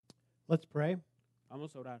Let's pray.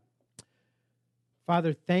 Vamos a orar.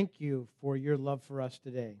 Father, thank you for your love for us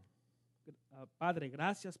today. Padre,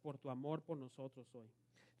 gracias por tu amor por nosotros hoy.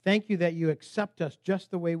 Thank you that you accept us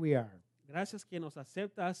just the way we are. Gracias que nos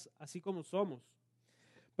aceptas así como somos.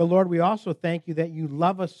 But Lord, we also thank you that you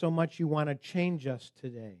love us so much you want to change us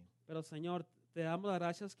today. Pero Señor, te damos las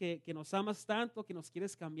gracias que nos amas tanto que nos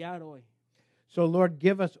quieres cambiar hoy. So Lord,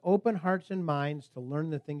 give us open hearts and minds to learn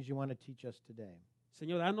the things you want to teach us today.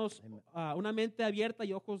 Señor, danos Amen. una mente abierta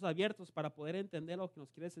y ojos abiertos para poder entender lo que nos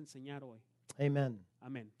quieres enseñar hoy. Amen.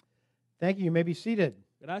 Amén. Thank you. You may be seated.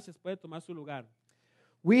 Gracias, puede tomar su lugar.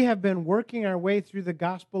 We have been working our way through the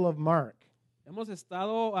Gospel of Mark. Hemos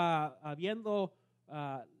estado viendo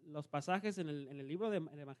los pasajes en el libro del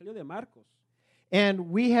Evangelio de Marcos. And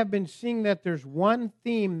we have been seeing that there's one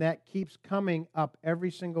theme that keeps coming up every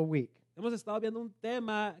single week. Hemos estado viendo un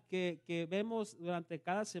tema que vemos durante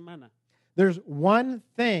cada semana. There's one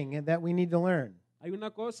thing that we need to learn. Hay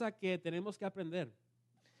una cosa que tenemos que aprender.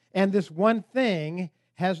 And this one thing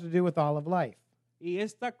has to do with all of life. Y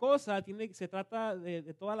esta cosa se trata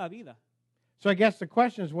de toda la vida. So I guess the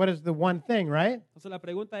question is, what is the one thing, right? Entonces la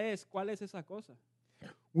pregunta es, ¿cuál es esa cosa?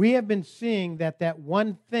 We have been seeing that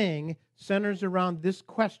one thing centers around this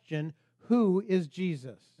question, who is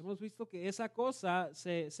Jesus? Hemos visto que esa cosa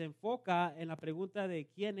se enfoca en la pregunta de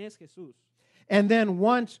quién es Jesús. And then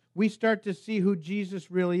once we start to see who Jesus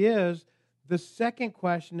really is, the second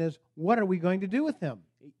question is, what are we going to do with him?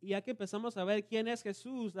 Y ya que empezamos a ver quién es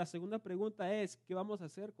Jesús, la segunda pregunta es, ¿qué vamos a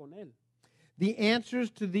hacer con él? The answers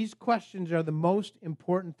to these questions are the most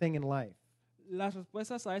important thing in life. Las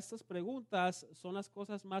respuestas a estas preguntas son las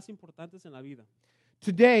cosas más importantes en la vida.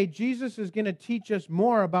 Today, Jesus is going to teach us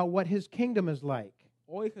more about what his kingdom is like.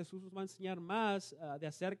 Hoy Jesús nos va a enseñar más de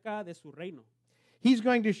acerca de su reino. He's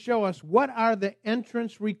going to show us what are the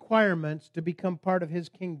entrance requirements to become part of his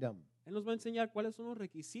kingdom. Él nos va a enseñar cuáles son los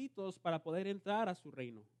requisitos para poder entrar a su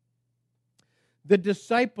reino. The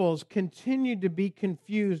disciples continued to be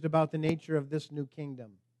confused about the nature of this new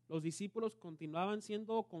kingdom. Los discípulos continuaban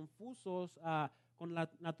siendo confusos con la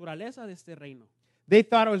naturaleza de este reino. They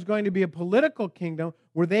thought it was going to be a political kingdom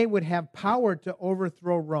where they would have power to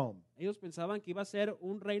overthrow Rome. Ellos pensaban que iba a ser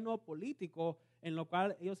un reino político en lo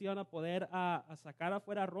cual ellos iban a poder a sacar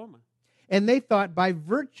afuera a Roma. And they thought by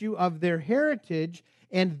virtue of their heritage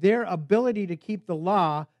and their ability to keep the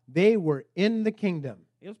law, they were in the kingdom.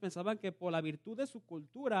 Ellos pensaban que por la virtud de su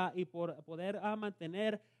cultura y por poder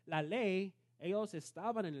mantener la ley, ellos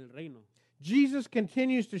estaban en el reino. Jesus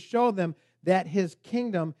continues to show them that his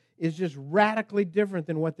kingdom is just radically different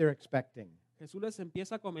than what they're expecting. Jesús les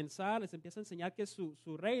empieza a enseñar que su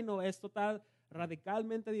reino es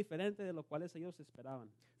radicalmente diferente de lo cual ellos esperaban.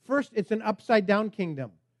 First, it's an upside down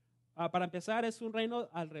kingdom. Para empezar, es un reino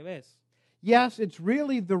al revés. Yes, it's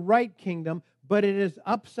really the right kingdom, but it is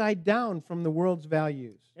upside down from the world's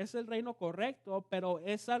values. Es el reino correcto, pero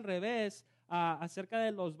es al revés acerca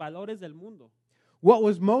de los valores del mundo. What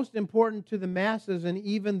was most important to the masses and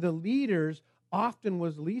even the leaders often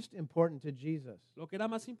was least important to Jesus. Lo que era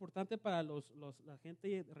más importante para la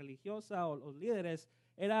gente religiosa o los líderes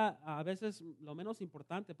era a veces lo menos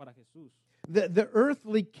importante para Jesús. The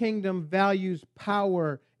earthly kingdom values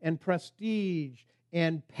power and prestige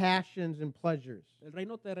and passions and pleasures. El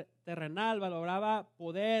reino terrenal valoraba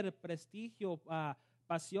poder, prestigio,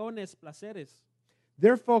 pasiones, placeres.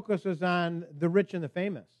 Their focus is on the rich and the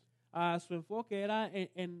famous. Su enfoque era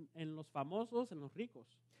en los famosos, en los ricos.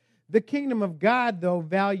 The kingdom of God, though,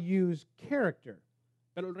 values character.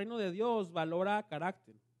 Pero el reino de Dios valora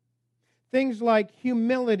carácter. Things like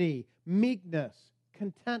humility, meekness,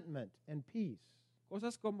 contentment, and peace.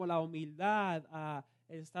 Cosas como la humildad,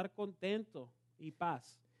 el estar contento y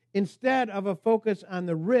paz. Instead of a focus on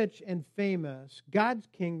the rich and famous, God's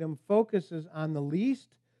kingdom focuses on the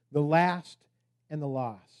least, the last, and the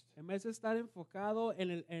lost. En vez de estar enfocado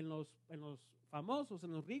en los famosos,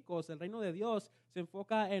 en los ricos, el reino de Dios se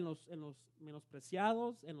enfoca en los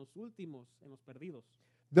menospreciados, en los últimos, en los perdidos.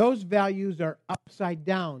 Those values are upside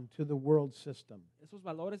down to the world system. Esos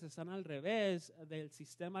valores están al revés del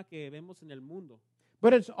sistema que vemos en el mundo.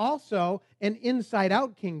 But it's also an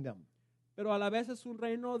inside-out kingdom. Pero a la vez es un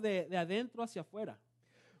reino de adentro hacia afuera.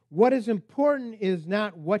 What is important is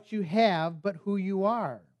not what you have, but who you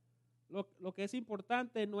are. Lo que es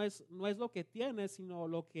importante no es lo que tienes, sino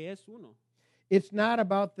lo que es uno. It's not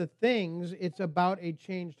about the things, it's about a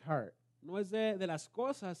changed heart. No es de las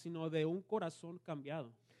cosas, sino de un corazón cambiado.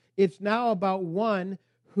 It's now about one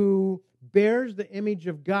who bears the image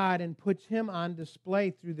of God and puts him on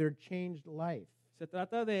display through their changed life. Se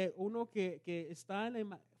trata de uno que está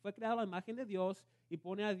fue creado a la imagen de Dios y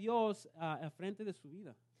pone a Dios al frente de su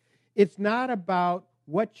vida. It's not about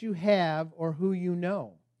what you have or who you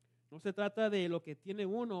know. No se trata de lo que tiene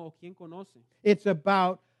uno o quién conoce. It's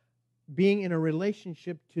about being in a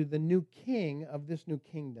relationship to the new king of this new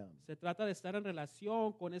kingdom. Se trata de estar en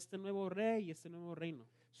relación con este nuevo rey y este nuevo reino.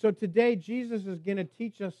 So today, Jesus is going to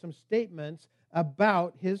teach us some statements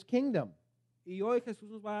about his kingdom. Y hoy Jesús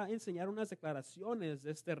nos va a enseñar unas declaraciones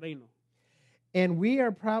de este reino. And we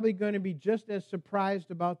are probably going to be just as surprised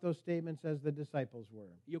about those statements as the disciples were.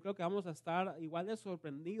 Yo creo que vamos a estar igual de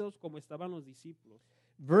sorprendidos como estaban los discípulos.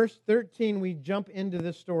 Verse 13, we jump into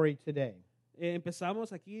this story today.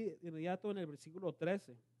 Empezamos aquí de inmediato en el versículo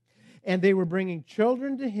 13. And they were bringing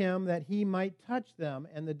children to him that he might touch them,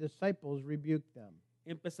 and the disciples rebuked them.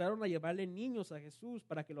 Empezaron a llevarle niños a Jesús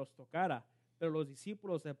para que los tocara, pero los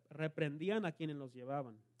discípulos reprendían a quienes los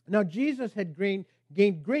llevaban. Now, Jesus had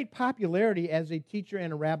gained great popularity as a teacher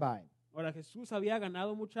and a rabbi. Ahora, Jesús había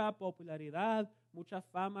ganado mucha popularidad, mucha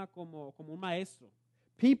fama como un maestro.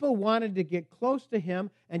 People wanted to get close to him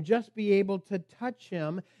and just be able to touch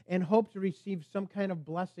him and hope to receive some kind of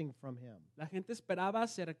blessing from him. La gente esperaba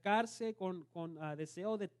acercarse con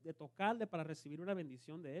deseo de tocarle para recibir una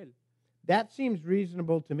bendición de él. That seems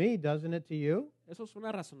reasonable to me, doesn't it to you? Eso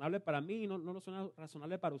suena razonable para mí, no suena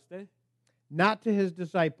razonable para usted. Not to his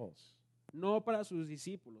disciples. No para sus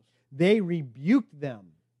discípulos. They rebuked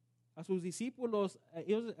them. A sus discípulos,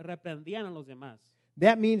 ellos reprendían a los demás.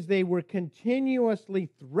 That means they were continuously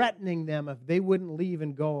threatening them if they wouldn't leave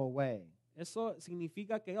and go away. Eso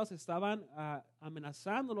significa que ellos estaban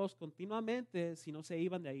amenazándolos continuamente si no se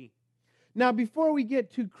iban de ahí. Now, before we get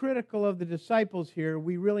too critical of the disciples here,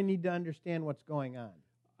 we really need to understand what's going on.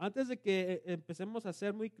 Antes de que empecemos a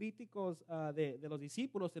ser muy críticos de los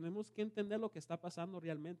discípulos, tenemos que entender lo que está pasando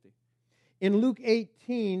realmente. In Luke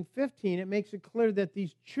 18:15, it makes it clear that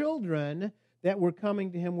these children that were coming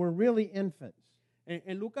to him were really infants.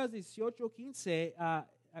 En Lucas 18:15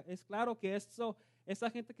 es claro que esa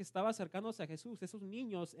gente que estaba acercándose a Jesús, esos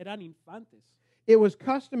niños eran infantes. It was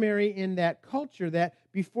customary in that culture that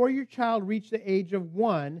before your child reached the age of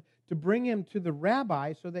 1, to bring him to the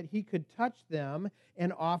rabbi so that he could touch them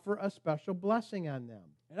and offer a special blessing on them.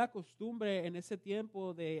 Era costumbre en ese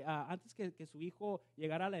tiempo de antes que su hijo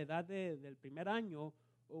llegara a la edad del primer año,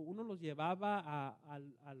 uno los llevaba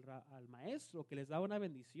al maestro que les daba una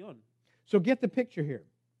bendición. So get the picture here.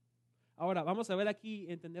 Ahora vamos a ver aquí,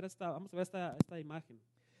 vamos a ver esta imagen.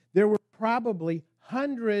 There were probably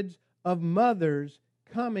hundreds of mothers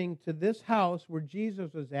coming to this house where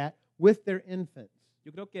Jesus was at with their infants.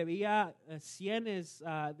 Yo creo que había cientos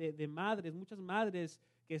de madres, muchas madres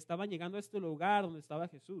que estaban llegando a este lugar donde estaba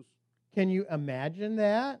Jesús. Can you imagine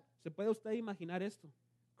that? ¿Se puede usted imaginar esto?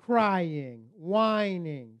 Crying,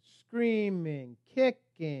 whining, screaming,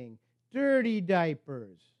 kicking, dirty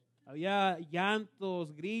diapers. Había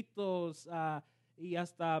llantos, gritos y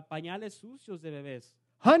hasta pañales sucios de bebés.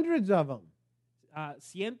 Hundreds of them.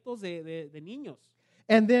 Cientos de niños.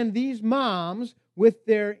 And then these moms with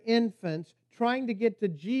their infants trying to get to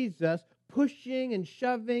Jesus, pushing and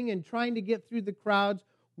shoving and trying to get through the crowds.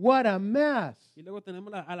 What a mess. Y luego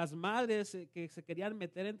tenemos a las madres que se querían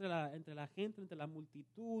meter entre la gente, entre la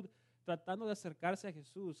multitud, tratando de acercarse a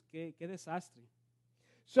Jesús. Qué desastre.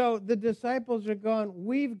 So the disciples are going,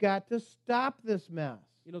 we've got to stop this mess.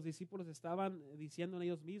 Y los discípulos estaban diciendo en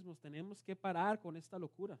ellos mismos, tenemos que parar con esta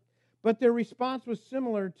locura. But their response was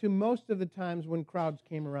similar to most of the times when crowds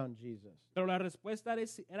came around Jesus. Pero la respuesta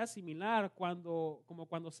era similar como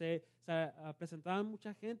cuando se presentaban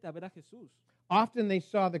mucha gente a ver a Jesús. Often they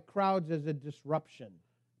saw the crowds as a disruption.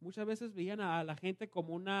 Muchas veces veían a la gente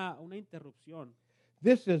como una interrupción.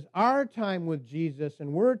 This is our time with Jesus,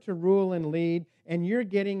 and we're to rule and lead, and you're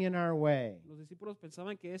getting in our way. Los discípulos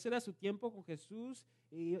pensaban que ese era su tiempo con Jesús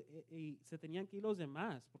y se tenían que ir los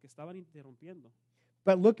demás porque estaban interrumpiendo.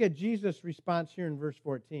 But look at Jesus' response here in verse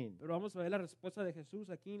 14. Pero vamos a ver la respuesta de Jesús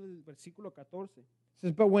aquí en el versículo 14. It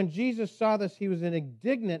says, but when Jesus saw this, he was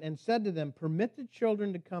indignant and said to them, permit the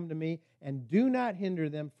children to come to me, and do not hinder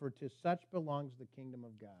them, for to such belongs the kingdom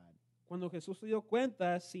of God. Cuando Jesús se dio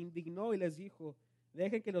cuenta, se indignó y les dijo,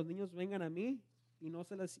 dejen que los niños vengan a mí y no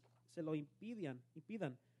se lo impidan,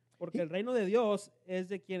 porque el reino de Dios es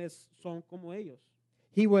de quienes son como ellos.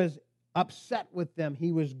 He was upset with them.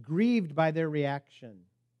 He was grieved by their reaction.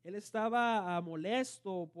 Él estaba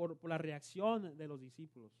molesto por la reacción de los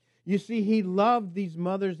discípulos. You see, he loved these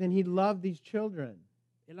mothers and he loved these children.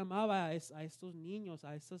 Él amaba a estos niños,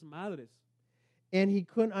 a estas madres. And he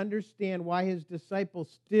couldn't understand why his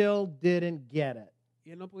disciples still didn't get it.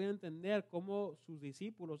 Y él no podía entender cómo sus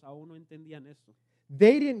discípulos aún no entendían esto.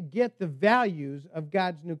 They didn't get the values of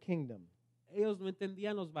God's new kingdom. Ellos no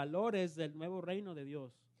entendían los valores del nuevo reino de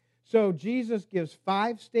Dios. So Jesus gives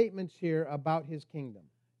 5 statements here about his kingdom.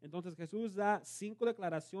 Entonces Jesús da 5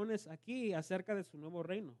 declaraciones aquí acerca de su nuevo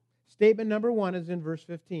reino. Statement number 1 is in verse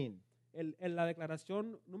 15. La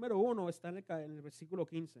declaración número 1 está en el versículo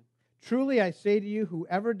 15. Truly I say to you,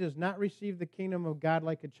 whoever does not receive the kingdom of God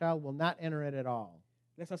like a child will not enter it at all.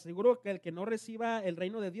 Les aseguro que el que no reciba el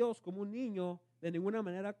reino de Dios como un niño, de ninguna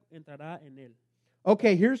manera entrará en él.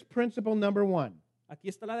 Okay, here's principle number 1. Aquí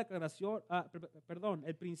está la declaración,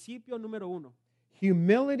 el principio número 1.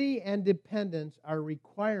 Humility and dependence are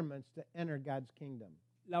requirements to enter God's kingdom.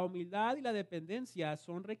 La humildad y la dependencia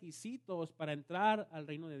son requisitos para entrar al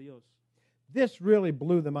reino de Dios. This really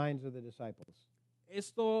blew the minds of the disciples.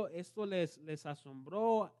 Esto les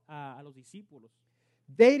asombró a los discípulos.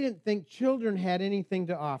 They didn't think children had anything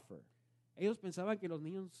to offer. Ellos pensaban que los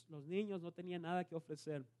niños no tenían nada que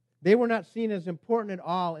ofrecer. They were not seen as important at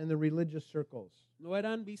all in the religious circles. No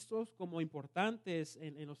eran vistos como importantes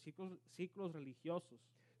en los ciclos religiosos.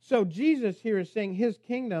 So Jesus here is saying his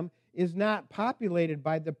kingdom is not populated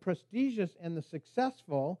by the prestigious and the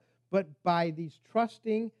successful, but by these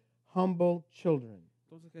trusting, humble children.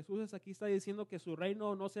 Entonces Jesús aquí está diciendo que su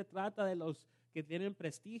reino no se trata de los que tienen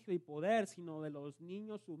prestigio y poder, sino de los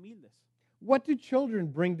niños humildes. What do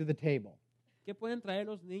children bring to the table? ¿Qué pueden traer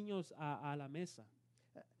los niños a la mesa?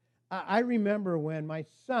 I remember when my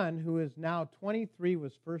son, who is now 23,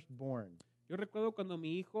 was first born. Yo recuerdo cuando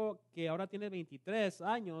mi hijo, que ahora tiene 23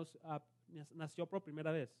 años, nació por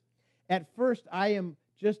primera vez. At first, I am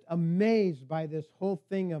just amazed by this whole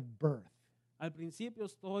thing of birth. Al principio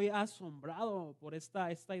estoy asombrado por esta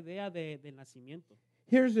idea de nacimiento.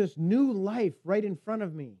 Here's this new life right in front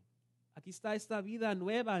of me. Aquí está esta vida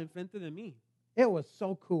nueva enfrente de mí. It was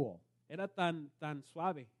so cool. Era tan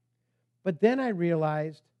suave. But then I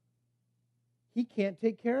realized he can't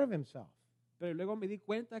take care of himself. Pero luego me di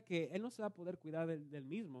cuenta que él no se va a poder cuidar del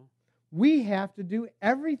mismo. We have to do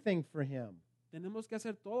everything for him. Tenemos que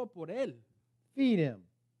hacer todo por él. Feed him,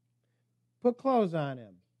 put clothes on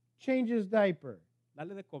him, change his diaper.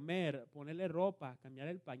 Darle de comer, ponerle ropa, cambiar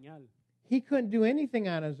el pañal. He couldn't do anything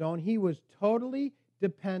on his own. He was totally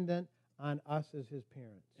dependent on us as his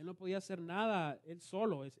parents. Él no podía hacer nada él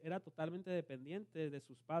solo, era totalmente dependiente de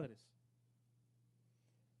sus padres.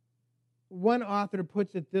 One author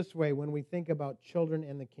puts it this way when we think about children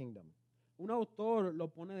and the kingdom. Un autor lo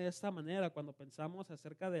pone de esta manera cuando pensamos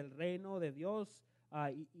acerca del reino de Dios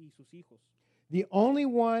y sus hijos. The only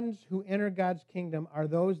ones who enter God's kingdom are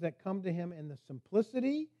those that come to him in the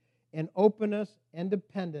simplicity and openness and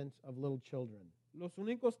dependence of little children. Los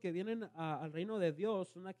únicos que vienen al reino de Dios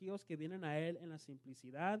son aquellos que vienen a él en la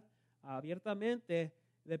simplicidad, abiertamente,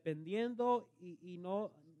 dependiendo y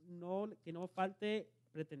que no falte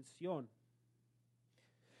pretensión.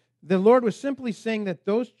 The Lord was simply saying that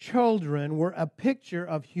those children were a picture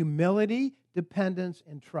of humility, dependence,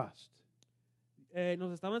 and trust.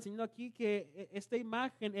 Nos estaba enseñando aquí que esta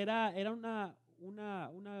imagen era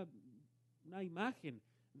una imagen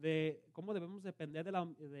de cómo debemos depender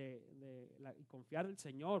y confiar del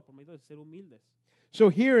Señor por medio de ser humildes. So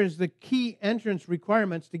here is the key entrance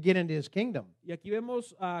requirements to get into his kingdom. Y aquí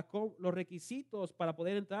vemos los requisitos para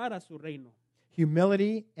poder entrar a su reino.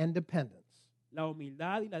 Humility and dependence. La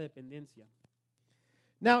humildad y la dependencia.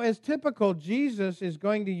 Now, as typical, Jesus is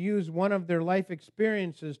going to use one of their life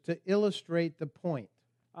experiences to illustrate the point.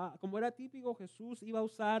 Como era típico, Jesús iba a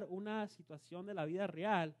usar una situación de la vida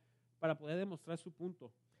real para poder demostrar su punto.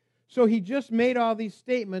 So he just made all these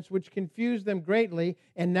statements which confused them greatly,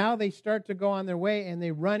 and now they start to go on their way and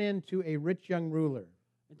they run into a rich young ruler.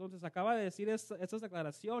 Entonces acaba de decir estas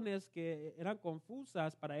declaraciones que eran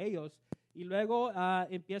confusas para ellos y luego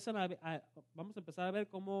vamos a empezar a ver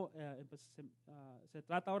cómo se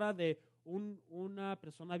trata ahora de una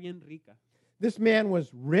persona bien rica. This man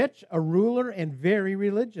was rich, a ruler, and very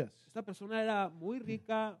religious. Esta persona era muy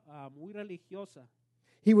rica, muy religiosa.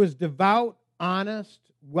 He was devout, honest,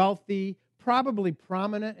 wealthy, probably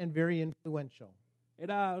prominent, and very influential.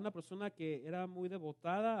 Era una persona que era muy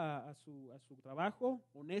devotada a su trabajo,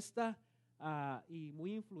 honesta y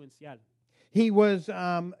muy influencial. He was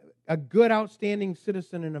a good, outstanding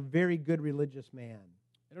citizen and a very good religious man.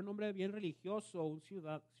 Era un hombre bien religioso, un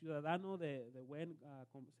ciudadano de buen,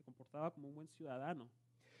 se comportaba como un buen ciudadano.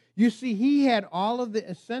 You see, he had all of the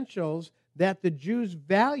essentials that the Jews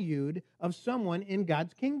valued of someone in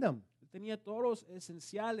God's kingdom. Tenía todos los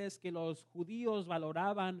esenciales que los judíos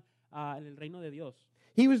valoraban en el reino de Dios.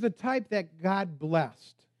 He was the type that God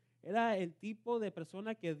blessed. Era el tipo de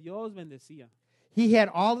persona que Dios bendecía. He had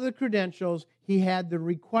all of the credentials. He had the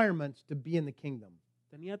requirements to be in the kingdom.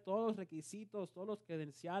 Tenía todos los requisitos, todos los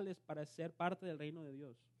credenciales para ser parte del reino de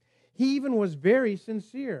Dios. He even was very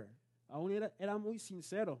sincere. Aún era muy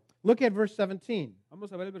sincero. Look at verse 17.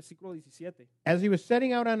 Vamos a ver el versículo 17. As he was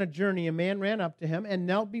setting out on a journey, a man ran up to him and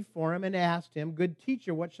knelt before him and asked him, "Good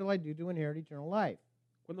teacher, what shall I do to inherit eternal life?"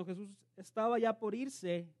 Cuando Jesús estaba ya para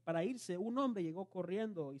irse, un hombre llegó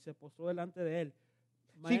corriendo y se postró delante de él.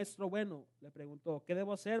 Maestro bueno, le preguntó, ¿qué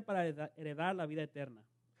debo hacer para heredar la vida eterna?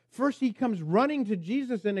 First, he comes running to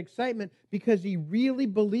Jesus in excitement because he really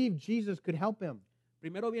believed Jesus could help him.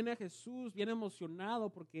 Primero viene Jesús bien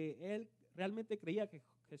emocionado porque él realmente creía que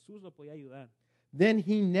Jesús lo podía ayudar. Then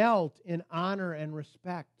he knelt in honor and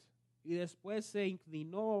respect. Y después se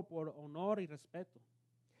inclinó por honor y respeto.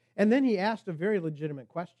 And then he asked a very legitimate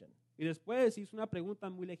question. Y después hizo una pregunta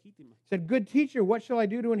muy legítima. He said, "Good teacher, what shall I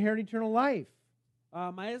do to inherit eternal life?"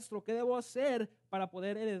 Maestro, ¿qué debo hacer para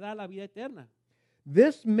poder heredar la vida eterna?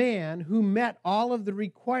 This man who met all of the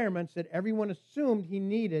requirements that everyone assumed he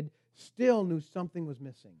needed still knew something was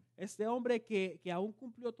missing. Este hombre que aún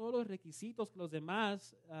cumplió todos los requisitos que los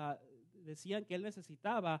demás decían que él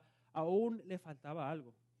necesitaba, aún le faltaba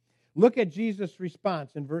algo. Look at Jesus'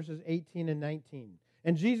 response in verses 18 and 19.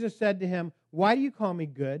 And Jesus said to him, "Why do you call me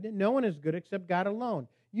good? No one is good except God alone.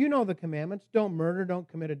 You know the commandments. Don't murder, don't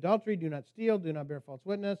commit adultery, do not steal, do not bear false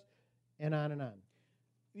witness," and on and on.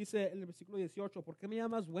 Dice en el versículo 18, ¿por qué me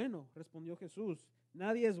llamas bueno? Respondió Jesús,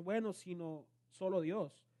 nadie es bueno sino solo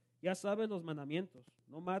Dios. Ya sabes los mandamientos,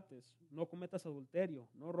 no mates, no cometas adulterio,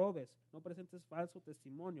 no robes, no presentes falso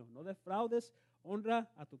testimonio, no defraudes, honra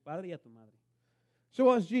a tu padre y a tu madre. So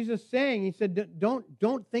what was Jesus saying? He said,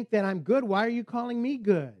 don't think that I'm good. Why are you calling me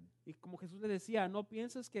good? Y como Jesús le decía, no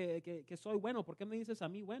pienses que soy bueno, ¿por qué me dices a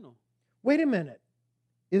mí bueno? Wait a minute.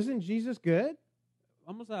 Isn't Jesus good?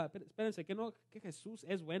 Espérense, ¿que Jesús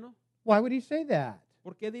es bueno? Why would he say that?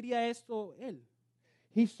 ¿Por qué diría esto él?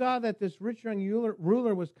 He saw that this rich young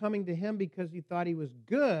ruler was coming to him because he thought he was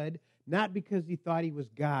good, not because he thought he was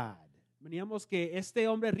God. Veníamos que este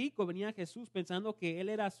hombre rico venía a Jesús pensando que él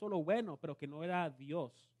era solo bueno, pero que no era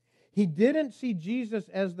Dios. He didn't see Jesus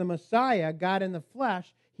as the Messiah, God in the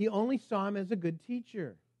flesh. He only saw him as a good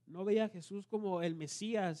teacher. No veía a Jesús como el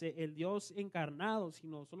Mesías, el Dios encarnado,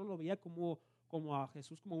 sino solo lo veía como a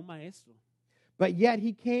Jesús como un maestro. But yet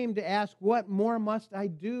he came to ask, what more must I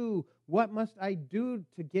do? What must I do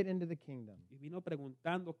to get into the kingdom? Y vino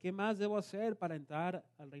preguntando, ¿qué más debo hacer para entrar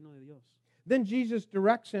al reino de Dios? Then Jesus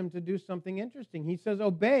directs him to do something interesting. He says,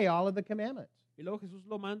 obey all of the commandments. Y luego Jesús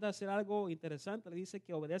lo manda a hacer algo interesante. Le dice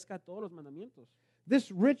que obedezca a todos los mandamientos.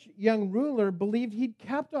 This rich young ruler believed he'd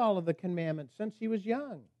kept all of the commandments since he was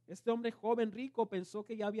young. Este hombre joven rico pensó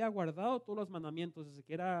que ya había guardado todos los mandamientos desde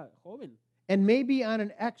que era joven. And maybe on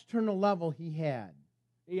an external level he had.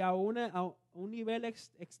 Y a un nivel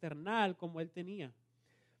external como él tenía.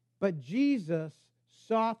 But Jesus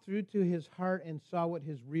saw through to his heart and saw what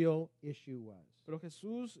his real issue was. Pero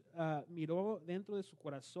Jesús miró dentro de su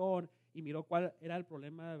corazón y miró cuál era el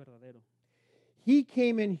problema verdadero. He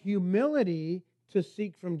came in humility to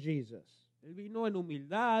seek from Jesus. Él vino en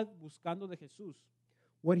humildad buscando de Jesús.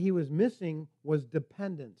 What he was missing was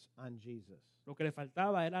dependence on Jesus. Lo que le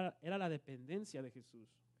faltaba era la dependencia de Jesús.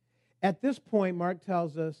 At this point, Mark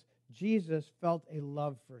tells us Jesus felt a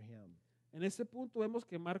love for him. En este punto vemos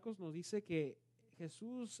que Marcos nos dice que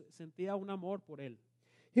Jesús sentía un amor por él.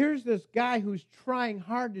 Here's this guy who's trying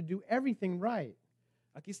hard to do everything right.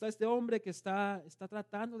 Aquí está este hombre que está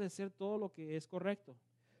tratando de hacer todo lo que es correcto.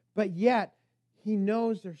 But yet, he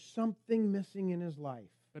knows there's something missing in his life.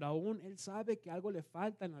 Pero aún él sabe que algo le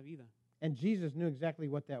falta en la vida. And Jesus knew exactly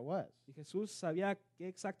what that was. Y Jesús sabía qué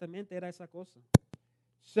exactamente era esa cosa.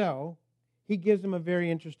 So, he gives him a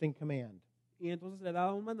very interesting command. Y entonces le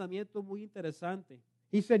daba un mandamiento muy interesante.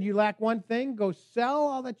 He said, you lack one thing, go sell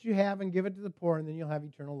all that you have and give it to the poor, and then you'll have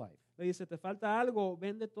eternal life. Le dice, te falta algo,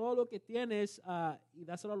 vende todo lo que tienes y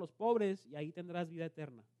dáselo a los pobres y ahí tendrás vida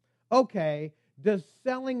eterna. Okay, does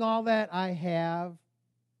selling all that I have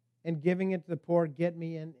and giving it to the poor get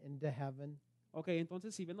me into heaven? Ok,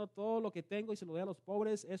 entonces si vendo todo lo que tengo y se lo doy a los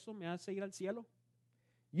pobres, ¿eso me hace ir al cielo?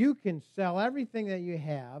 You can sell everything that you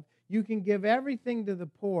have, you can give everything to the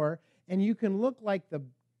poor, and you can look like the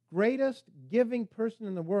greatest giving person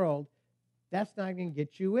in the world. That's not going to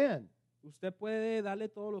get you in. Usted puede darle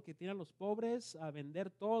todo lo que tiene a los pobres, a vender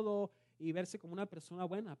todo y verse como una persona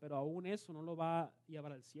buena, pero aún eso no lo va a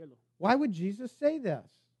llevar al cielo. Why would Jesus say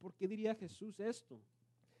this? ¿Por qué diría Jesús esto?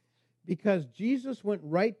 Because Jesus went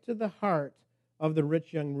right to the heart of the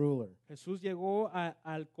rich young ruler. Jesús llegó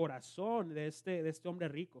al corazón de este hombre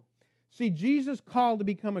rico. See, Jesus' call to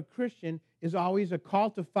become a Christian is always a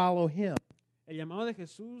call to follow him. El llamado de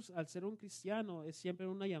Jesús al ser un cristiano es siempre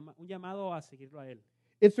un llamado a seguirlo a él.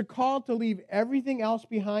 It's a call to leave everything else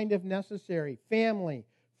behind if necessary: family,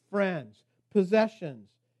 friends, possessions,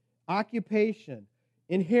 occupation,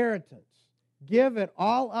 inheritance. Give it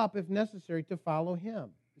all up if necessary to follow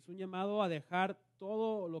him. Es un llamado a dejar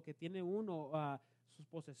todo lo que tiene uno, sus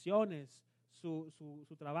posesiones,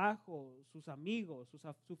 su trabajo, sus amigos,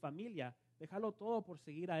 su familia, dejarlo todo por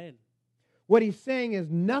seguir a Él. What he's saying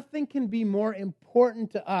is nothing can be more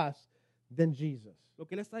important to us than Jesus. Lo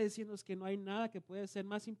que Él está diciendo es que no hay nada que puede ser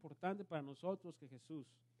más importante para nosotros que Jesús.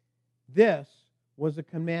 This was a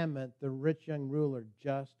commandment the rich young ruler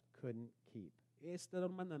just couldn't keep. Este era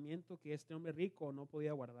un mandamiento que este hombre rico no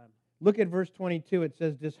podía guardar. Look at verse 22. It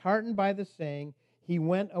says, disheartened by the saying, he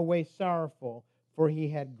went away sorrowful, for he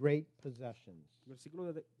had great possessions.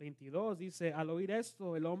 Versículo 22 dice, al oír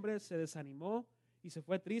esto, el hombre se desanimó y se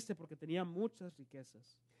fue triste porque tenía muchas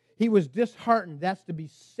riquezas. He was disheartened. That's to be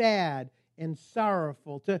sad and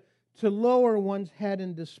sorrowful, to lower one's head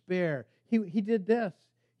in despair. He did this.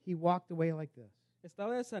 He walked away like this.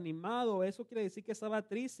 Estaba desanimado, eso quiere decir que estaba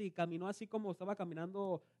triste y caminó así como estaba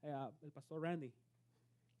caminando el pastor Randy.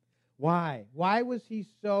 Why? Why was he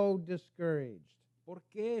so discouraged? ¿Por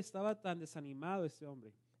qué estaba tan desanimado este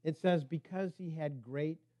hombre? It says, because he had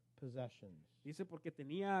great possessions. Dice porque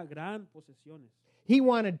tenía gran posesiones. He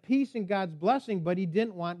wanted peace and God's blessing, but he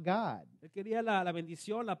didn't want God. Él quería la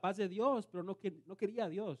bendición, la paz de Dios, pero no quería a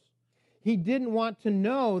Dios. He didn't want to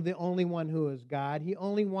know the only one who is God. He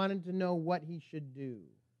only wanted to know what he should do.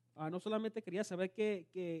 No solamente quería saber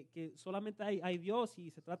que solamente hay Dios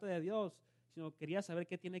y se trata de Dios, sino quería saber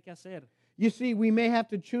qué tiene que hacer. You see, we may have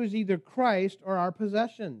to choose either Christ or our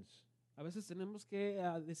possessions. A veces tenemos que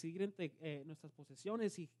decidir entre nuestras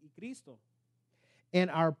posesiones y Cristo.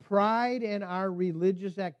 And our pride and our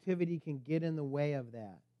religious activity can get in the way of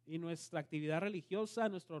that. Y nuestra actividad religiosa,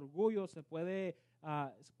 nuestro orgullo se puede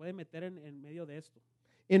meter en medio de esto.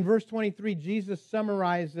 In verse 23, Jesus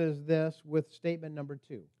summarizes this with statement number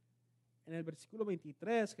 2. En el versículo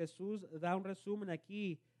 23, Jesús da un resumen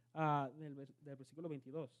aquí del versículo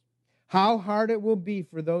 22. How hard it will be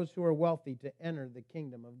for those who are wealthy to enter the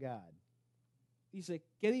kingdom of God. Dice,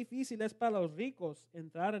 qué difícil es para los ricos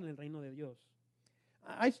entrar en el reino de Dios.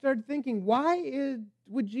 I started thinking,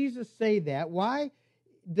 would Jesus say that? Why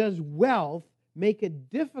does wealth make it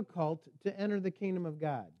difficult to enter the kingdom of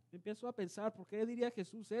God? Empiezo a pensar, ¿por qué diría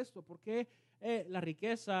Jesús esto? ¿Por qué la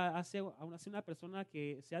riqueza hace a una persona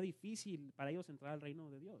que sea difícil para ellos entrar al reino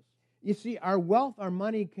de Dios? You see, our wealth, our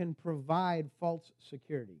money can provide false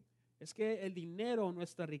security. Es que el dinero,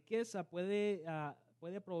 nuestra riqueza puede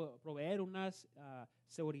proveer una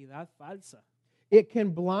seguridad falsa. It can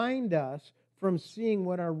blind us from seeing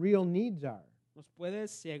what our real needs are. Nos puede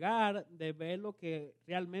cegar de ver lo que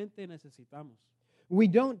realmente necesitamos. We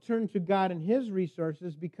don't turn to God and His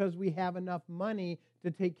resources because we have enough money to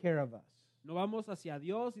take care of us. No vamos hacia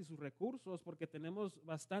Dios y sus recursos porque tenemos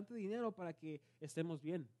bastante dinero para que estemos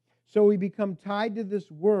bien. So we become tied to this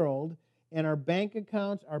world and our bank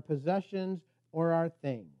accounts, our possessions, or our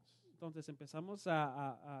things. Entonces empezamos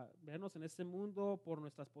a vernos en este mundo por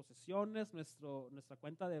nuestras posesiones, nuestra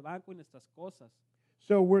cuenta de banco y nuestras cosas.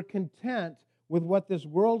 So we're content with what this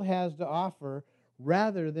world has to offer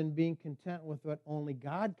rather than being content with what only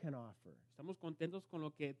God can offer. Estamos contentos con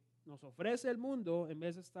lo que nos ofrece el mundo en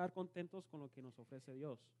vez de estar contentos con lo que nos ofrece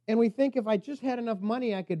Dios. And we think if I just had enough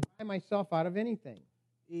money, I could buy myself out of anything.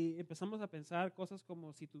 Y empezamos a pensar cosas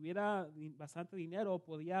como si tuviera bastante dinero,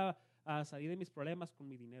 podía salir de mis problemas con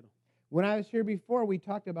mi dinero. When I was here before, we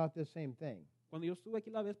talked about this same thing. Cuando yo estuve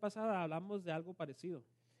aquí la vez pasada, hablamos de algo parecido.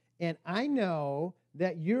 And I know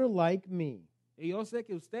that you're like me. Y yo sé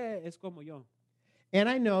que usted es como yo. And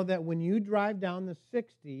I know that when you drive down the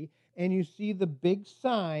 60 and you see the big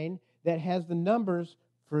sign that has the numbers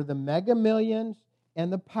for the Mega Millions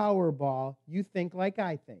and the Powerball, you think like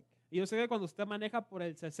I think. Y yo sé que cuando usted maneja por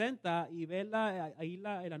el 60 y ve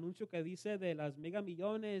el anuncio que dice de las mega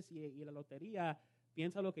millones y la lotería,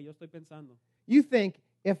 piensa lo que yo estoy pensando. You think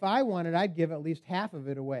if I won it, I'd give at least half of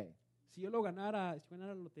it away. Si yo ganara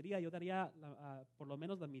la lotería, yo daría por lo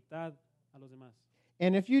menos la mitad a los demás.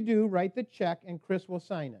 And if you do, write the check and Chris will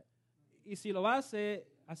sign it. Y si lo hace,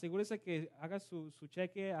 asegúrese que haga su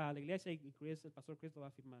cheque a la iglesia y el pastor Chris lo va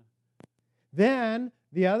a firmar. Then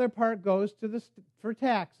the other part goes to for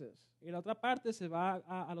taxes. Y la otra parte se va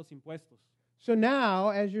a los impuestos. So now,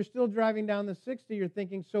 as you're still driving down the 60, you're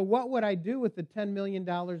thinking, so what would I do with the $10 million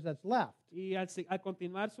that's left? Y al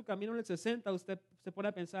continuar su camino en el 60, usted se pone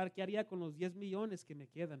a pensar, ¿qué haría con los 10 millones que me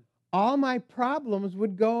quedan? All my problems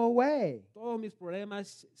would go away. Todos mis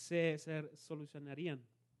problemas se solucionarían.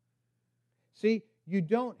 See, you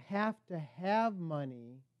don't have to have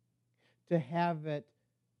money to have it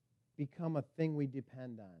become a thing we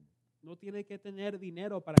depend on. No tiene que tener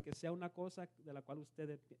dinero para que sea una cosa de la cual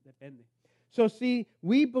usted depende. So see,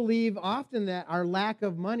 we believe often that our lack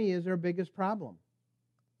of money is our biggest problem.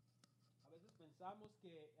 A veces pensamos que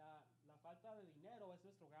la falta de dinero es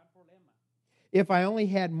nuestro gran problema. If I only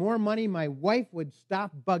had more money, my wife would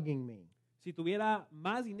stop bugging me. Si tuviera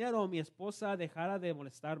más dinero, mi esposa dejara de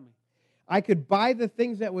molestarme. I could buy the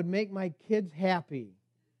things that would make my kids happy.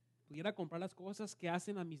 Pudiera comprar las cosas que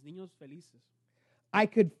hacen a mis niños felices. I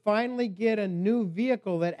could finally get a new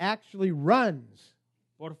vehicle that actually runs.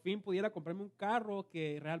 Por fin pudiera comprarme un carro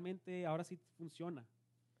que realmente ahora sí funciona.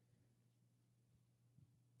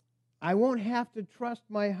 I won't have to trust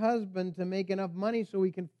my husband to make enough money so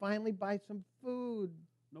we can finally buy some food.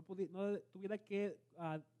 No tuviera que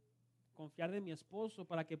confiar de mi esposo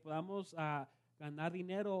para que podamos ganar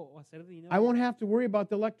dinero o hacer dinero. I won't have to worry about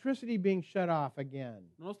the electricity being shut off again.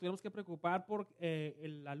 No nos tuviéramos que preocupar por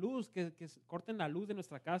la luz, que corten la luz de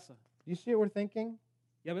nuestra casa. Do you see what we're thinking?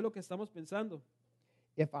 Ya ve lo que estamos pensando.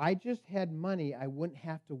 If I just had money, I wouldn't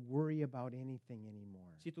have to worry about anything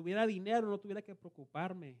anymore. Si tuviera dinero, no tuviera que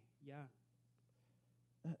preocuparme ya.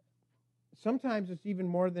 Sometimes it's even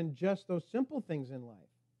more than just those simple things in life.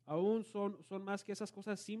 Aún son más que esas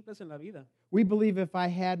cosas simples en la vida. We believe if I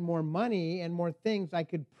had more money and more things, I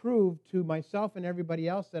could prove to myself and everybody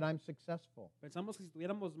else that I'm successful. Pensamos que si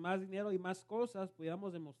tuviéramos más dinero y más cosas,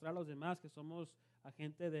 pudiéramos demostrar a los demás que somos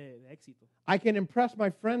agente de éxito. I can impress my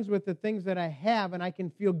friends with the things that I have, and I can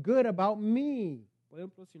feel good about me. Puedo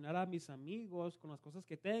impresionar a mis amigos con las cosas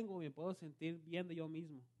que tengo y me puedo sentir bien de yo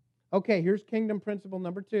mismo. Okay, here's kingdom principle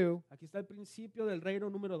number 2. Aquí está el principio del reino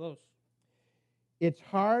número 2. It's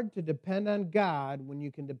hard to depend on God when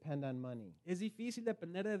you can depend on money. Es difícil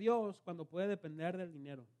depender de Dios cuando puede depender del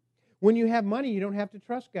dinero. When you have money, you don't have to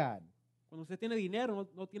trust God. Cuando usted tiene dinero,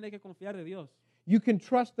 no tiene que confiar de Dios. You can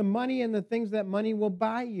trust the money and the things that money will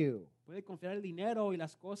buy you. Puede confiar el dinero y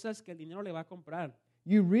las cosas que el dinero le va a comprar.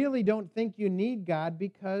 You really don't think you need God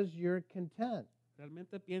because you're content.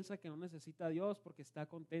 Realmente piensa que no necesita a Dios porque está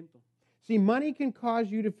contento. See, money can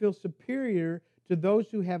cause you to feel superior to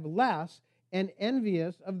those who have less and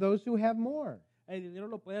envious of those who have more. El dinero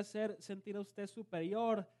lo puede hacer sentir a usted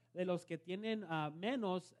superior de los que tienen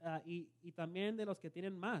menos y también de los que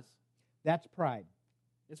tienen más. That's pride.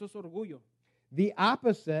 Eso es orgullo. The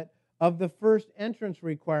opposite of the first entrance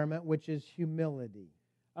requirement, which is humility.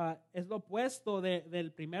 Es lo opuesto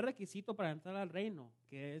del primer requisito para entrar al reino,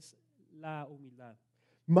 que es la humildad.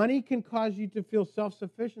 Money can cause you to feel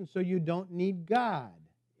self-sufficient so you don't need God.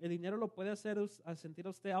 El dinero lo puede hacer a sentir a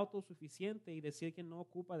usted autosuficiente y decir que no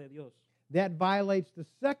ocupa de Dios. That violates the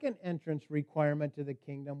second entrance requirement to the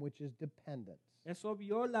kingdom, which is dependence. Eso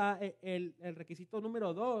viola el requisito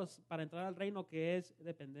número 2 para entrar al reino, que es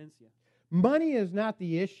dependencia. Money is not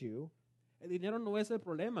the issue. El dinero no es el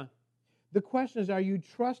problema. The question is, are you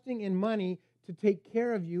trusting in money to take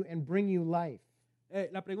care of you and bring you life?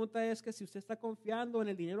 La pregunta es que si usted está confiando en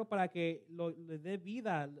el dinero para que le dé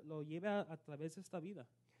vida, lo lleve a través de esta vida.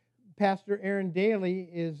 Pastor Aaron Daly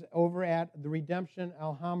is over at the Redemption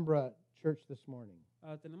Alhambra Church this morning.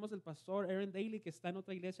 Tenemos el pastor Aaron Daly que está en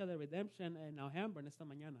otra iglesia de Redemption en Alhambra en esta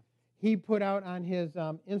mañana. He put out on his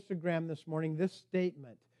Instagram this morning this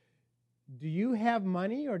statement: do you have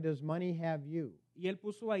money or does money have you? Y él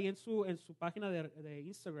puso ahí en su página de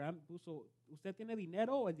Instagram, puso, ¿usted tiene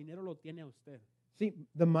dinero o el dinero lo tiene a usted? See,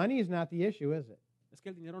 the money is not the issue, is it? Es que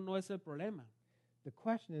el dinero no es el problema. The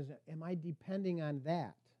question is, am I depending on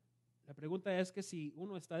that? La pregunta es que si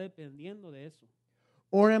uno está dependiendo de eso,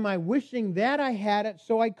 Or am I wishing that I had it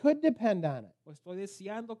so I could depend on it? o estoy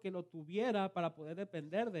deseando que lo tuviera para poder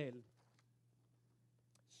depender de él.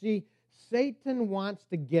 See, Satan wants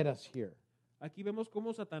to get us here. Aquí vemos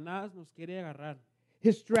cómo Satanás nos quiere agarrar.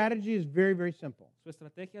 His strategy is very, very simple. Su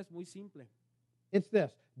estrategia es muy simple. It's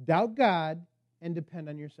this: doubt God and depend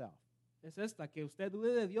on yourself. Es esta, que usted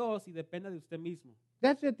dude de Dios y dependa de usted mismo.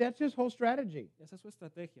 That's it. That's his whole strategy. Esa es su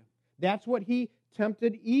estrategia. That's what he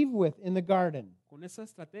tempted Eve with in the garden. Con esa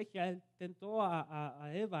estrategia, él tentó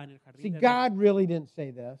a Eva en el jardín. See, de Edén. God really didn't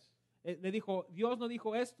say this. Le dijo, Dios no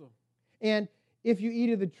dijo esto. And if you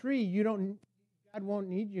eat of the tree, God won't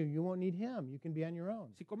need you. You won't need him. You can be on your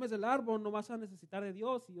own. Si comes del árbol, no vas a necesitar de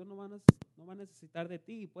Dios y Dios no va a necesitar de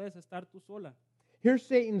ti y puedes estar tú sola. Here's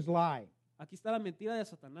Satan's lie. Aquí está la mentira de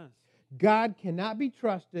Satanás. God cannot be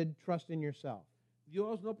trusted. Trust in yourself.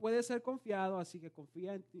 Dios no puede ser confiado, así que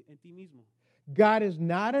confía en ti mismo. God is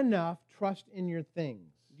not enough. Trust in your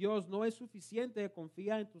things. Dios no es suficiente,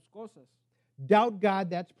 confía en tus cosas. Doubt God,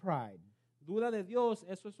 that's pride. Duda de Dios,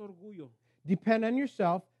 eso es orgullo. Depend on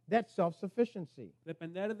yourself, That's self-sufficiency.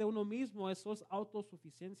 Depender de uno mismo, eso es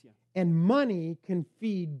autosuficiencia. And money can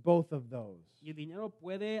feed both of those. Y el dinero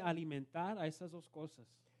puede alimentar a esas dos cosas.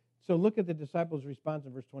 So look at the disciples' response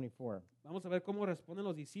in verse 24. Vamos a ver cómo responden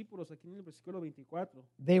los discípulos aquí en el versículo 24.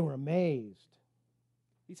 They were amazed.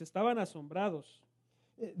 Dice, estaban asombrados.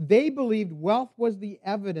 They believed wealth was the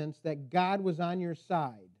evidence that God was on your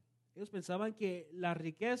side. Ellos pensaban que la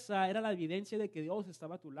riqueza era la evidencia de que Dios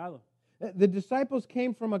estaba a tu lado. The disciples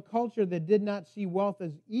came from a culture that did not see wealth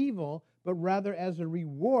as evil, but rather as a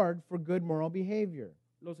reward for good moral behavior.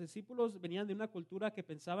 Los discípulos venían de una cultura que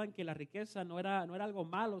pensaban que la riqueza no era algo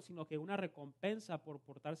malo, sino que una recompensa por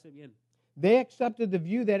portarse bien. They accepted the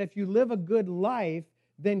view that if you live a good life,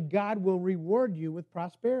 then God will reward you with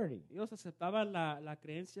prosperity. Ellos aceptaban la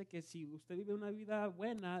creencia que si usted vive una vida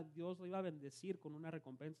buena, Dios lo iba a bendecir con una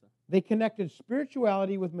recompensa. They connected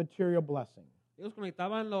spirituality with material blessing. Ellos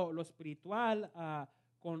conectaban lo espiritual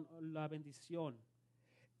con la bendición.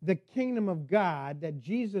 The kingdom of God that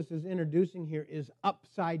Jesus is introducing here is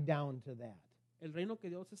upside down to that. El reino que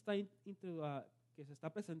Dios está que se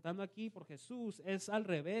está presentando aquí por Jesús es al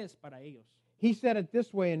revés para ellos. He said it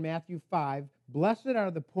this way in Matthew 5, "Blessed are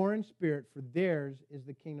the poor in spirit, for theirs is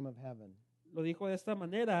the kingdom of heaven." Lo dijo de esta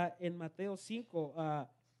manera en Mateo 5,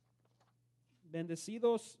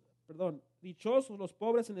 dichosos los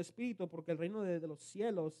pobres en espíritu, porque el reino de los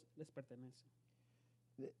cielos les pertenece.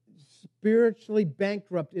 Spiritually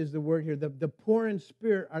bankrupt is the word here. The poor in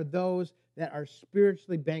spirit are those that are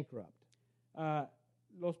spiritually bankrupt.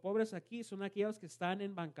 Los pobres aquí son aquellos que están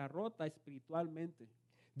en bancarrota espiritualmente.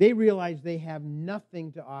 They realize they have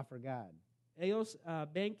nothing to offer God. Ellos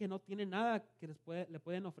ven que no tienen nada que le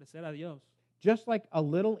pueden ofrecer a Dios. Just like a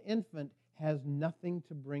little infant has nothing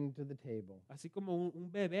to bring to the table. Así como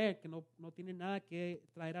un bebé que no tiene nada que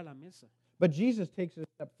traer a la mesa. But Jesus takes it a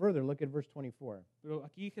step further. Look at verse 24. Pero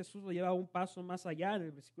aquí Jesús lo lleva un paso más allá en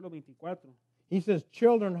el versículo 24. He says,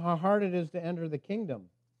 "Children, how hard it is to enter the kingdom."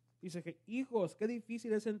 Dice que, hijos, qué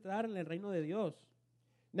difícil es entrar en el reino de Dios.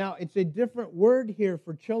 Now, it's a different word here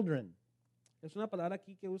for children. Es una palabra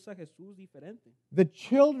aquí que usa Jesús diferente. The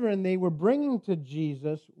children they were bringing to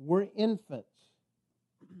Jesus were infants.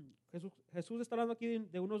 Jesús está hablando aquí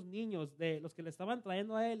de unos niños, de los que le estaban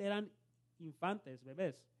trayendo a él eran infantes,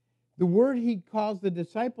 bebés. The word he calls the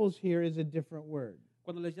disciples here is a different word.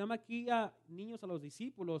 Cuando les llama aquí a niños a los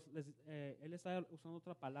discípulos, él está usando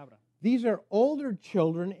otra palabra. These are older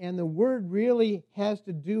children, and the word really has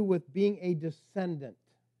to do with being a descendant.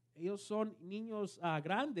 Ellos son niños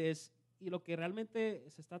grandes y lo que realmente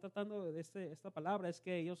se está tratando de esta palabra es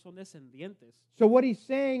que ellos son descendientes. So what he's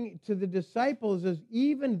saying to the disciples is,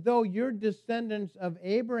 even though you're descendants of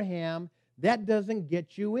Abraham, that doesn't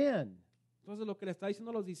get you in. Entonces lo que le está diciendo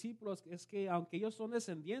a los discípulos es que aunque ellos son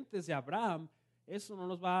descendientes de Abraham, eso no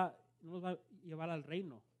los va a llevar al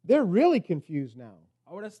reino. They're really confused now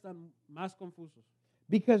Ahora están más confusos.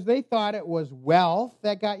 because they thought it was wealth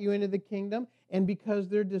that got you into the kingdom, and because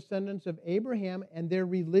they're descendants of Abraham and they're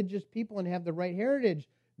religious people and have the right heritage,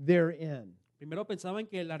 they're in. Primero pensaban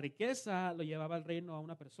que la riqueza lo llevaba al reino a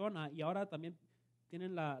una persona y ahora también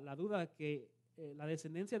tienen la duda que la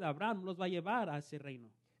descendencia de Abraham los va a llevar a ese reino.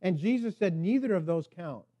 And Jesus said neither of those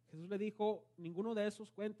count. Jesús le dijo, ninguno de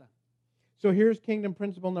esos cuenta. So here's kingdom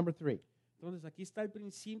principle number 3. Entonces aquí está el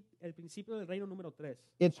principio del reino número 3.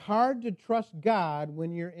 It's hard to trust God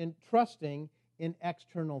when you're trusting in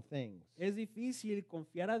external things. Es difícil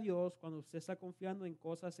confiar a Dios cuando usted está confiando en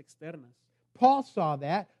cosas externas. Paul saw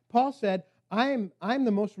that. Paul said, I'm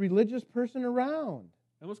the most religious person around.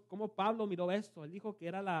 Vemos cómo Pablo miró esto. Él dijo que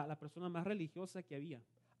era la persona más religiosa que había.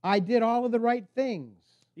 I did all of the right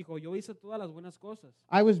things. Dijo, yo hice todas las buenas cosas.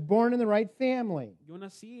 I was born in the right family. Yo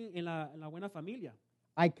nací en la buena familia.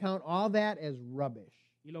 I count all that as rubbish.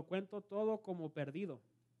 Y lo cuento todo como perdido.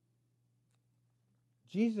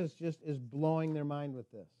 Jesus just is blowing their mind with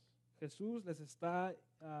this. Jesús les está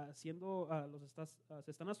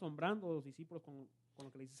se están asombrando los discípulos con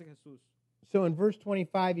lo que les dice Jesús. So in verse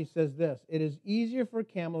 25, he says this, "It is easier for a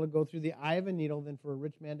camel to go through the eye of a needle than for a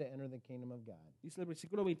rich man to enter the kingdom of God." Dice el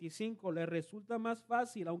versículo 25, le resulta más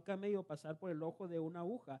fácil a un camello pasar por el ojo de una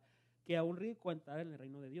aguja que a un rico entrar en el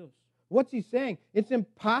reino de Dios. What's he saying? It's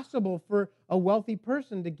impossible for a wealthy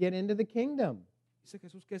person to get into the kingdom. Dice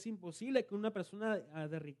Jesús que es imposible que una persona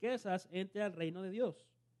de riquezas entre al reino de Dios.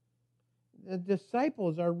 The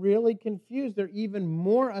disciples are really confused. They're even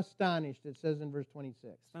more astonished, it says in verse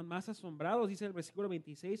 26. Están más asombrados, dice el versículo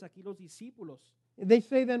 26, aquí los discípulos. They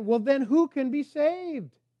say then, well, then who can be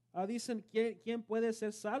saved? Dicen, ¿quién puede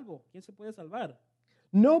ser salvo? ¿Quién se puede salvar?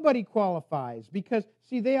 Nobody qualifies because,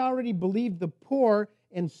 see, they already believed the poor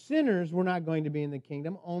and sinners were not going to be in the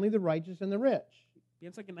kingdom, only the righteous and the rich.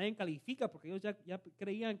 Piensa que nadie califica porque ellos ya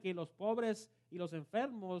creían que los pobres y los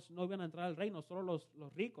enfermos no iban a entrar al reino, solo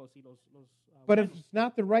los ricos y los But if buenos. it's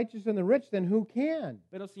not the righteous and the rich, then who can?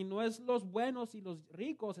 Pero si no es los buenos y los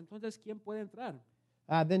ricos, entonces ¿quién puede entrar?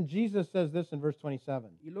 Then Jesus says this in verse 27.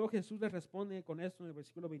 Y luego Jesús les responde con esto en el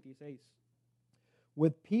versículo 26.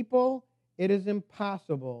 With people it is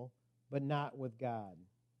impossible, but not with God.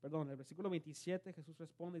 Perdón, el versículo 27 Jesús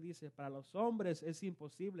responde y dice, para los hombres es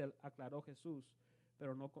imposible, aclaró Jesús,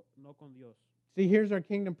 pero no con Dios. See, here's our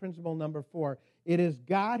kingdom principle number 4. It is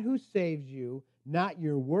God who saves you, not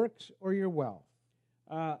your works or your wealth.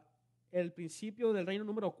 El principio del reino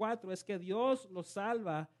número 4 es que Dios los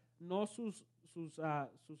salva, no sus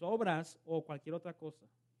obras o cualquier otra cosa.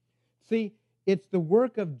 See, it's the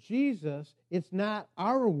work of Jesus, it's not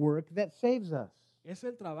our work that saves us. Es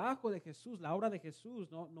el trabajo de Jesús, la obra de Jesús,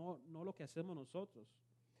 no lo que hacemos nosotros.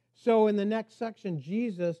 So in the next section,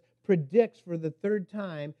 Jesus predicts for the third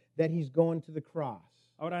time that he's going to the cross.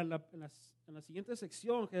 Ahora, en la siguiente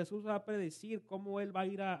sección, Jesús va a predecir cómo Él va a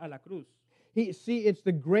ir a la cruz. See, it's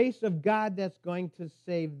the grace of God that's going to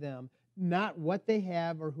save them, not what they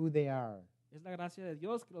have or who they are. Es la gracia de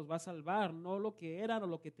Dios que los va a salvar, no lo que eran o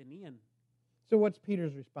lo que tenían. So what's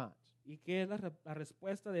Peter's response? ¿Y qué es la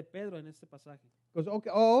respuesta de Pedro en este pasaje? He goes,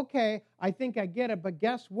 okay, I think I get it, but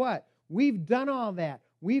guess what? We've done all that.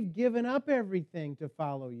 We've given up everything to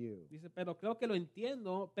follow you. Dice, pero creo que lo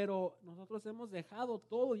entiendo, pero nosotros hemos dejado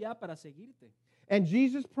todo ya para seguirte. And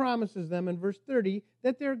Jesus promises them in verse 30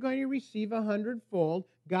 that they're going to receive 100-fold.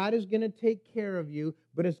 God is going to take care of you,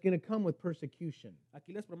 but it's going to come with persecution.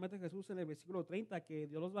 Aquí les promete Jesús en el versículo 30 que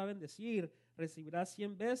Dios los va a bendecir, recibirá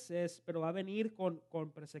 100 veces, pero va a venir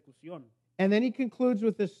con persecución. And then he concludes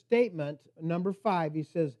with this statement, number 5. He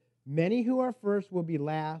says, many who are first will be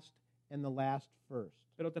last, and the last first.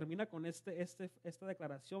 Pero termina con esta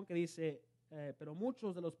declaración que dice, pero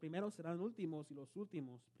muchos de los primeros serán últimos y los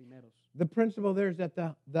últimos primeros. The principle there is that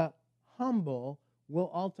the humble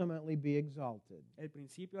will ultimately be exalted. El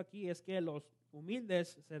principio aquí es que los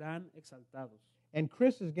humildes serán exaltados. And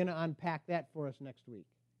Chris is going to unpack that for us next week.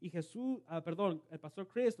 Y Jesús, el pastor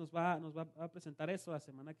Chris nos va a presentar eso la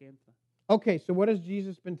semana que entra. Okay, so what has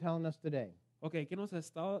Jesus been telling us today? Okay, ¿qué nos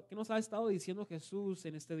ha estado diciendo Jesús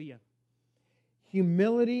en este día?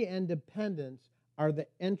 Humility and dependence are the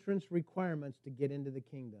entrance requirements to get into the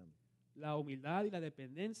kingdom. La humildad y la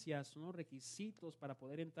dependencia son los requisitos para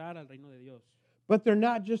poder entrar al reino de Dios. But they're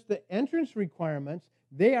not just the entrance requirements,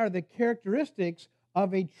 they are the characteristics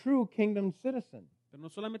of a true kingdom citizen. Pero no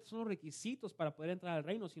solamente son los requisitos para poder entrar al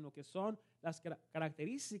reino, sino que son las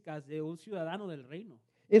características de un ciudadano del reino.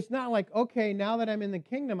 It's not like, okay, now that I'm in the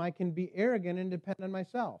kingdom, I can be arrogant and depend on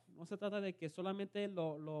myself. No se trata de que solamente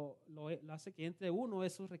lo hace que entre uno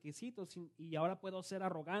esos requisitos y ahora puedo ser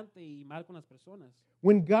arrogante y mal con las personas.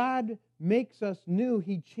 When God makes us new,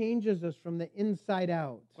 He changes us from the inside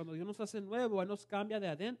out. Cuando Dios nos hace nuevo, Él nos cambia de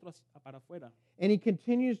adentro para afuera. And He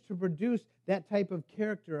continues to produce that type of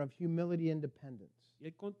character of humility and dependence. Y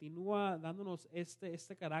Él continúa dándonos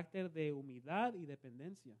este carácter de humildad y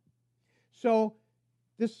dependencia. So,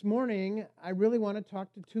 this morning, I really want to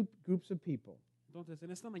talk to two groups of people. Entonces,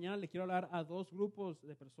 en esta mañana le quiero hablar a dos grupos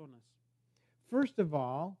de personas. First of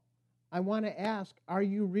all, I want to ask, are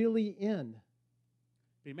you really in?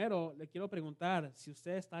 Primero, le quiero preguntar si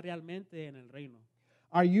usted está realmente en el reino.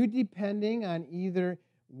 Are you depending on either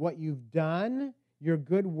what you've done, your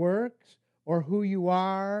good works, or who you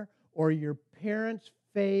are, or your parents'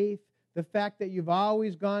 faith, the fact that you've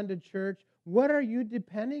always gone to church? What are you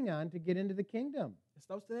depending on to get into the kingdom?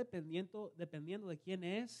 ¿Está usted dependiendo de quién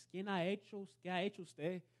es, qué ha hecho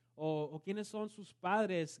usted, o quiénes son sus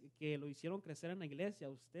padres que lo hicieron crecer en la iglesia,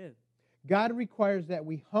 usted? God requires that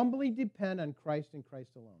we humbly depend on Christ and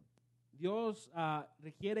Christ alone. Dios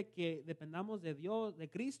requiere que dependamos de Dios, de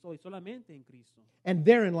Cristo y solamente en Cristo. And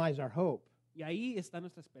therein lies our hope. Y ahí está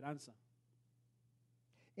nuestra esperanza.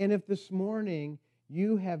 And if this morning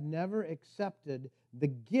you have never accepted the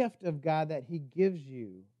gift of God that He gives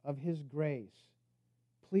you, of His grace,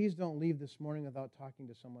 please don't leave this morning without talking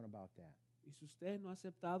to someone about that. Y si usted no ha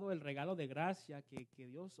aceptado el regalo de gracia que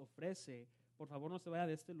Dios ofrece, por favor no se vaya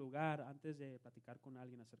de este lugar antes de platicar con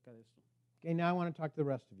alguien acerca de esto. Okay, now I want to talk to the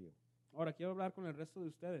rest of you. Ahora quiero hablar con el resto de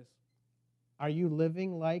ustedes. Are you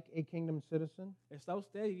living like a kingdom citizen? ¿Está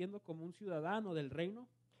usted viviendo como un ciudadano del reino?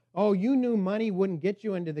 Oh, you knew money wouldn't get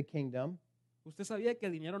you into the kingdom, Usted sabía que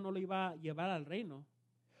el dinero no lo iba a llevar al reino,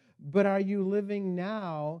 but are you living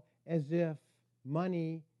now as if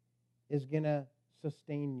money is going to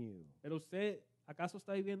sustain you? pero usted ¿Acaso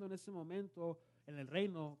está viviendo en este momento en el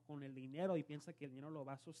reino con el dinero y piensa que el dinero lo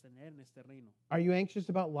va a sostener en este reino? Are you anxious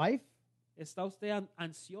about life? ¿Está usted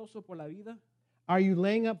ansioso por la vida? Are you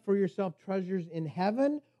laying up for yourself treasures in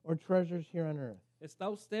heaven or treasures here on earth? ¿Está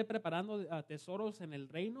usted preparando tesoros en el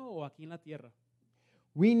reino o aquí en la tierra?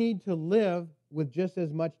 We need to live with just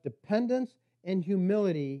as much dependence and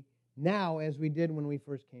humility now as we did when we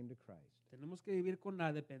first came to Christ. Tenemos que vivir con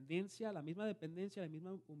la dependencia, la misma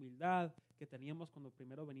humildad que teníamos cuando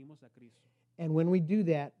primero venimos a Cristo. And when we do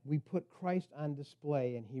that, we put Christ on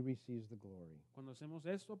display and he receives the glory. Cuando hacemos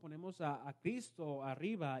esto, ponemos a Cristo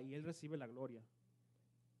arriba y Él recibe la gloria.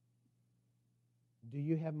 Do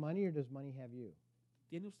you have money or does money have you?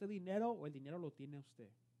 ¿Tiene usted dinero o el dinero lo tiene usted?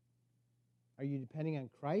 Are you depending on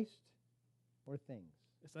Christ or things?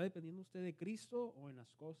 ¿Está dependiendo usted de Cristo o en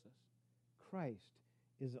las cosas? Christ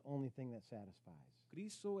is the only thing that satisfies.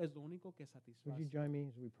 Cristo es lo único que Would you satisface. join me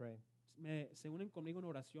as we pray? Se unen conmigo en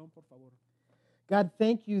oración, por favor. God,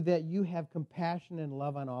 thank you that you have compassion and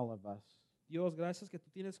love on all of us. Dios, gracias que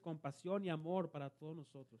tú tienes compasión y amor para todos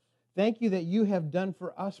nosotros. Thank you that you have done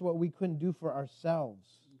for us what we couldn't do for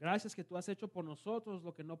ourselves. Gracias que tú has hecho por nosotros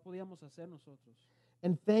lo que no podíamos hacer nosotros.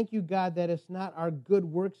 And thank you, God, that it's not our good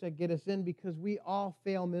works that get us in because we all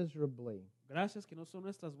fail miserably. Gracias que no son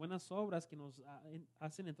nuestras buenas obras que nos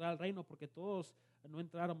hacen entrar al reino, porque todos no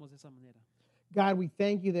entráramos de esa manera. God, we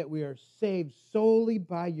thank you that we are saved solely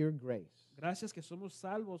by your grace. Gracias que somos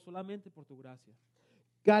salvos solamente por tu gracia.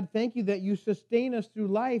 God, thank you that you sustain us through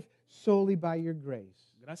life solely by your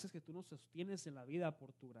grace. Gracias que tú nos sostienes en la vida por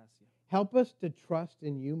tu gracia. Help us to trust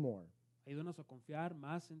in you more. Ayúdanos a confiar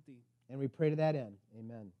más en ti. And we pray to that end.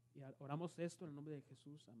 Amen. Y oramos esto en el nombre de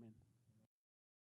Jesús. Amén.